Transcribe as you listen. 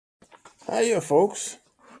Hiya, folks.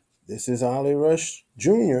 This is Ollie Rush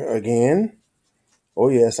Jr. again. Oh,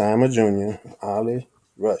 yes, I'm a junior, Ollie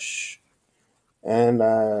Rush. And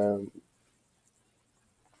I'm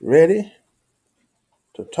ready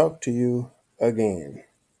to talk to you again.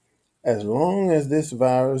 As long as this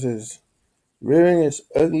virus is rearing its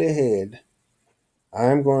ugly head,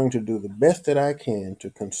 I'm going to do the best that I can to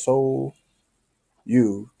console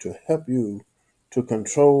you, to help you to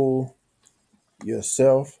control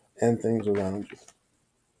yourself and things around you.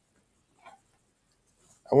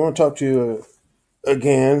 I want to talk to you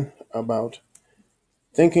again about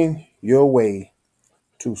thinking your way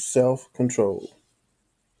to self control.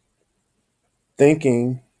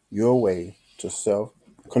 Thinking your way to self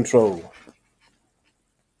control.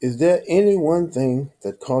 Is there any one thing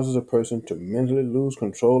that causes a person to mentally lose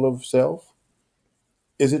control of self?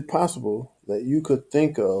 Is it possible that you could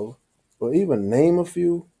think of or even name a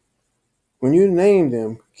few? When you name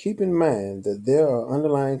them, keep in mind that there are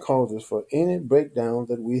underlying causes for any breakdown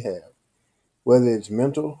that we have, whether it's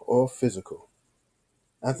mental or physical.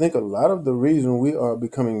 I think a lot of the reason we are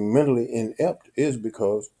becoming mentally inept is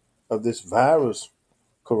because of this virus,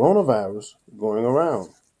 coronavirus, going around.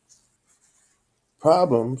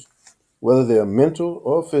 Problems, whether they're mental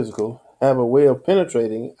or physical, have a way of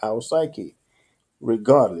penetrating our psyche,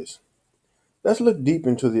 regardless. Let's look deep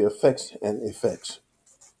into the effects and effects.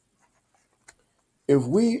 If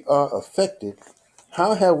we are affected,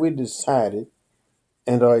 how have we decided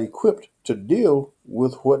and are equipped to deal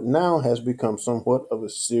with what now has become somewhat of a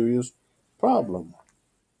serious problem?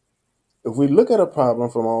 If we look at a problem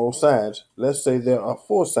from all sides, let's say there are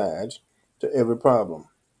four sides to every problem: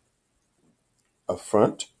 a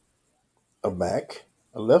front, a back,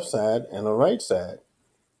 a left side, and a right side.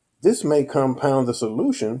 This may compound the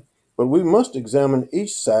solution, but we must examine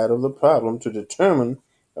each side of the problem to determine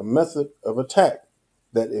a method of attack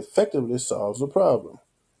that effectively solves the problem.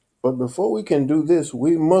 But before we can do this,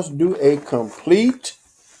 we must do a complete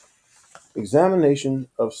examination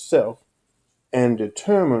of self and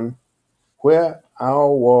determine where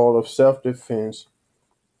our wall of self-defense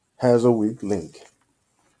has a weak link.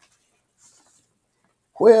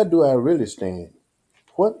 Where do I really stand?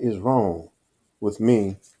 What is wrong with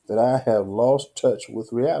me that I have lost touch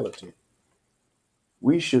with reality?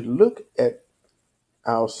 We should look at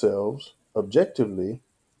ourselves objectively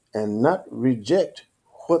and not reject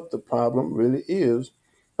what the problem really is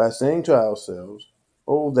by saying to ourselves,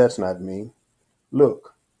 "Oh, that's not me."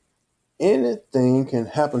 Look, anything can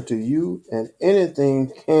happen to you and anything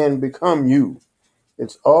can become you.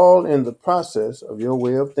 It's all in the process of your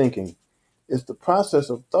way of thinking. It's the process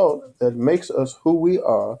of thought that makes us who we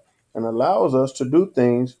are and allows us to do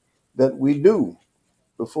things that we do.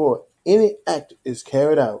 Before any act is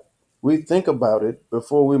carried out, we think about it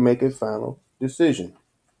before we make a final decision.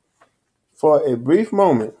 For a brief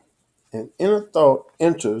moment, an inner thought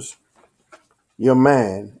enters your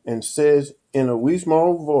mind and says in a wee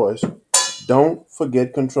small voice, "Don't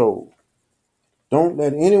forget control. Don't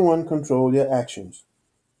let anyone control your actions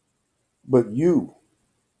but you.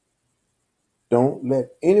 Don't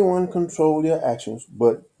let anyone control your actions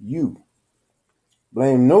but you.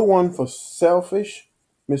 Blame no one for selfish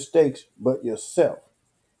mistakes but yourself.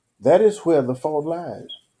 That is where the fault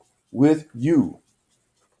lies, with you.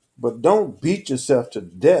 But don't beat yourself to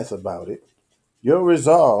death about it. Your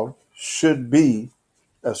resolve should be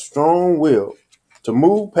a strong will to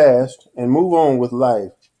move past and move on with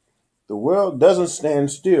life. The world doesn't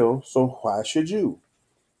stand still, so why should you?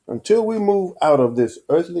 Until we move out of this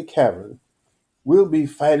earthly cavern, we'll be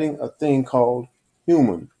fighting a thing called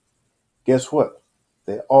human. Guess what?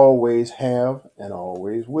 They always have and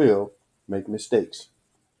always will make mistakes.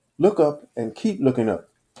 Look up and keep looking up.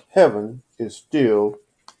 Heaven is still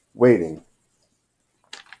waiting.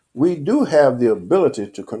 We do have the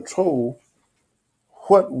ability to control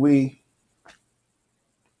what we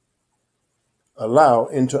allow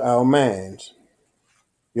into our minds.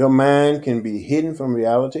 Your mind can be hidden from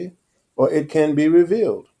reality or it can be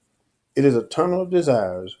revealed. It is a tunnel of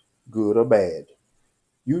desires, good or bad.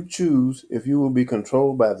 You choose if you will be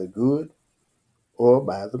controlled by the good or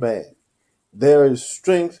by the bad. There is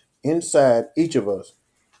strength inside each of us.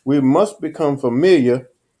 We must become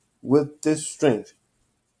familiar with this strength.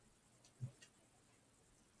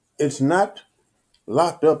 It's not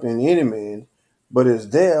locked up in any man, but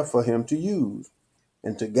is there for him to use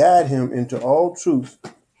and to guide him into all truth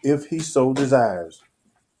if he so desires.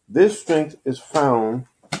 This strength is found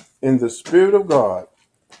in the Spirit of God.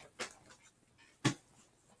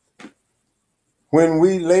 When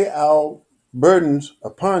we lay our burdens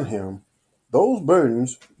upon him, those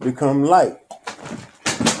burdens become light.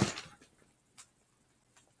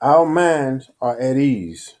 Our minds are at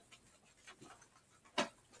ease.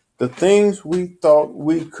 The things we thought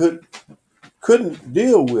we couldn't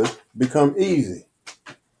deal with become easy.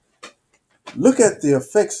 Look at the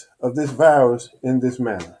effects of this virus in this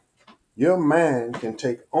manner. Your mind can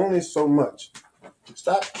take only so much.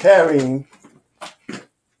 Stop carrying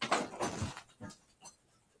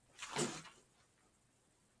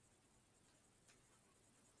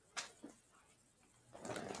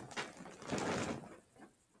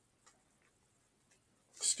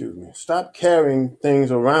Stop carrying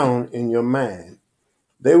things around in your mind.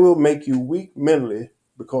 They will make you weak mentally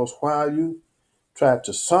because while you try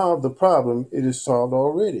to solve the problem, it is solved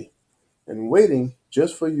already and waiting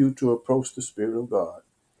just for you to approach the Spirit of God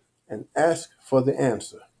and ask for the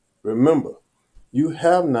answer. Remember, you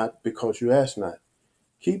have not because you ask not.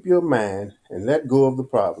 Keep your mind and let go of the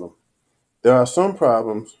problem. There are some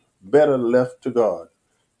problems better left to God.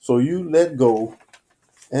 So you let go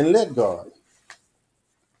and let God.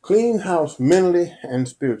 Clean house mentally and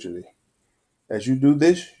spiritually. As you do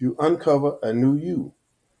this, you uncover a new you.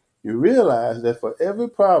 You realize that for every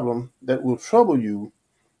problem that will trouble you,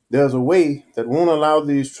 there's a way that won't allow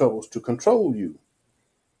these troubles to control you.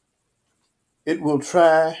 It will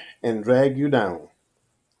try and drag you down,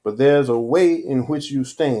 but there's a way in which you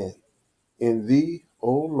stand. In thee,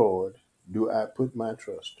 O Lord, do I put my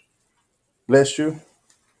trust. Bless you.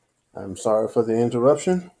 I'm sorry for the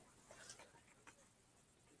interruption,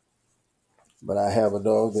 but I have a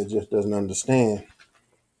dog that just doesn't understand.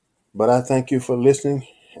 But I thank you for listening,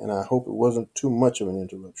 and I hope it wasn't too much of an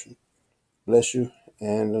interruption. Bless you,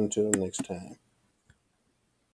 and until next time.